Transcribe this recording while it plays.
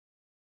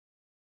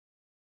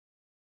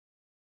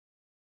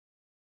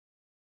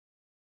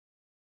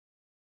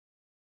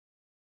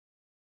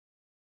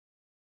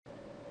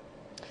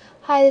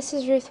Hi, this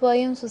is Ruth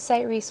Williams with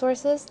Site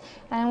Resources,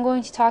 and I'm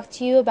going to talk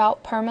to you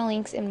about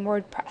permalinks in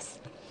WordPress.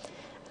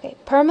 Okay,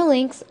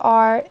 permalinks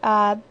are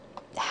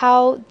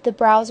how the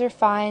browser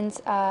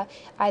finds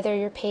either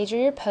your page or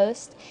your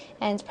post,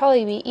 and it's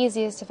probably be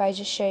easiest if I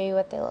just show you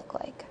what they look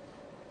like.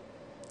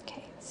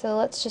 Okay, so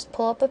let's just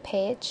pull up a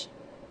page,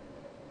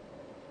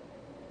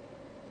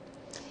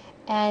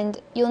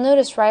 and you'll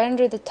notice right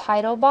under the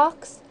title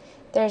box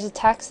there's a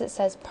text that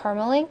says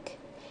permalink,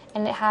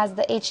 and it has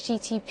the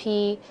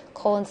http://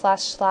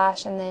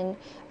 and then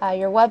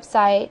your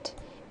website,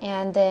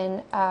 and then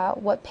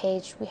what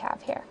page we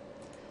have here.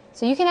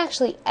 So you can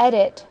actually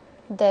edit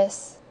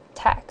this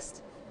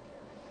text.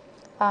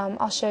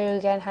 I'll show you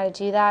again how to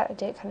do that. I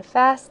did it kind of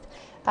fast.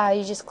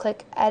 You just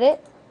click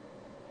edit,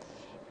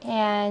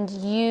 and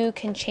you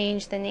can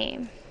change the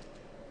name.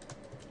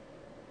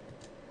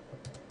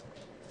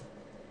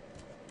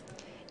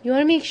 You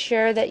want to make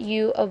sure that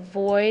you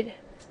avoid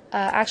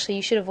actually,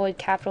 you should avoid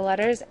capital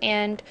letters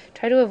and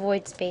try to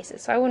avoid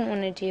spaces. So I wouldn't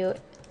want to do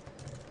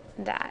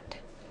that.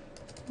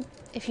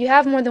 If you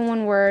have more than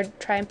one word,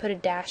 try and put a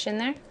dash in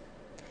there,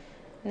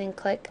 and then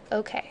click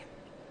OK.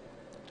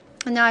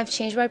 And now I've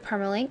changed my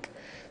permalink.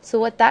 So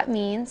what that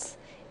means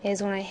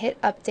is when I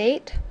hit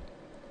update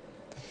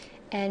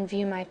and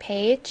view my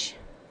page,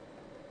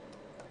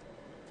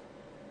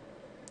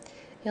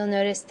 you'll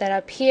notice that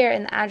up here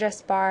in the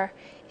address bar,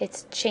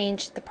 it's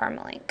changed the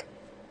permalink.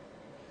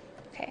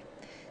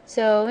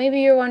 So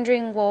maybe you're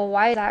wondering, well,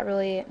 why is that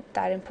really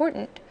that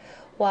important?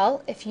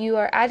 Well, if you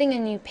are adding a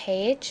new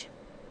page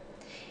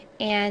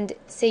and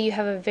say you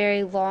have a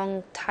very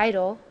long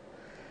title,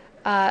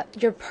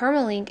 your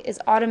permalink is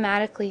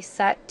automatically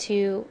set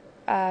to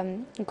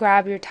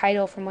grab your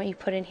title from what you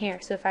put in here.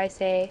 So if I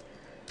say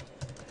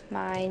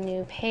my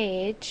new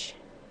page,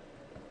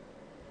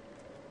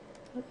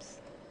 oops.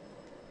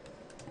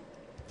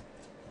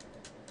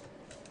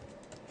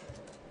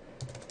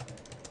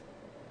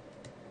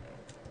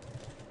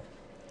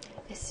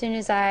 As soon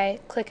as I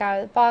click out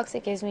of the box,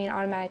 it gives me an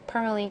automatic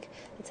permalink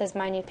that says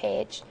my new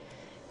page.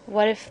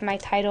 What if my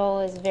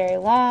title is very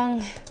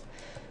long?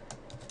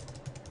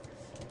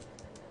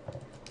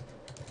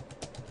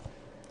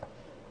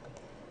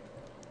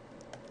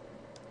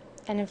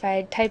 And if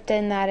I typed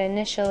in that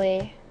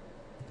initially,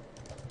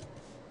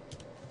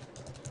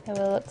 it would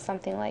look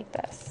something like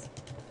this.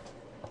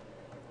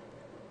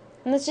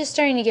 And it's just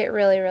starting to get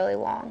really, really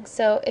long.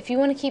 So if you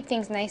want to keep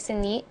things nice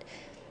and neat,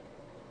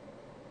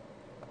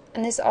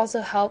 and this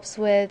also helps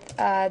with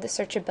the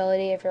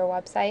searchability of your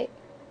website.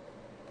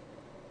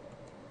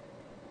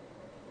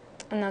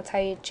 And that's how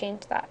you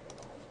change that.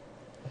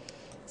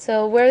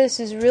 So where this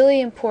is really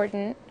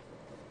important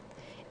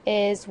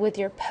is with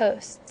your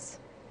posts.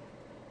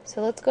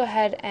 So let's go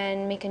ahead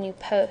and make a new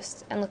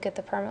post and look at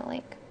the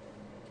permalink.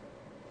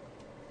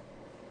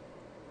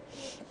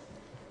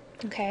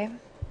 Okay.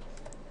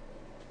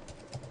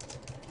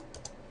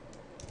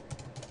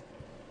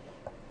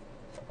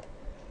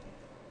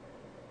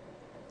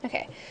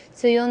 Okay,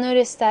 so you'll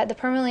notice that the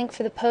permalink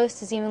for the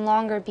post is even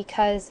longer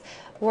because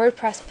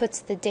WordPress puts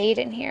the date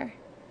in here.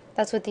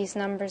 That's what these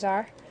numbers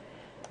are.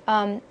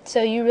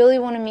 So you really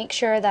want to make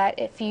sure that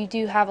if you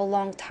do have a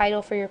long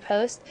title for your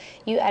post,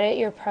 you edit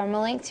your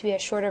permalink to be a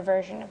shorter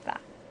version of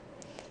that.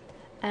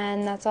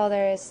 And that's all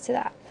there is to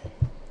that.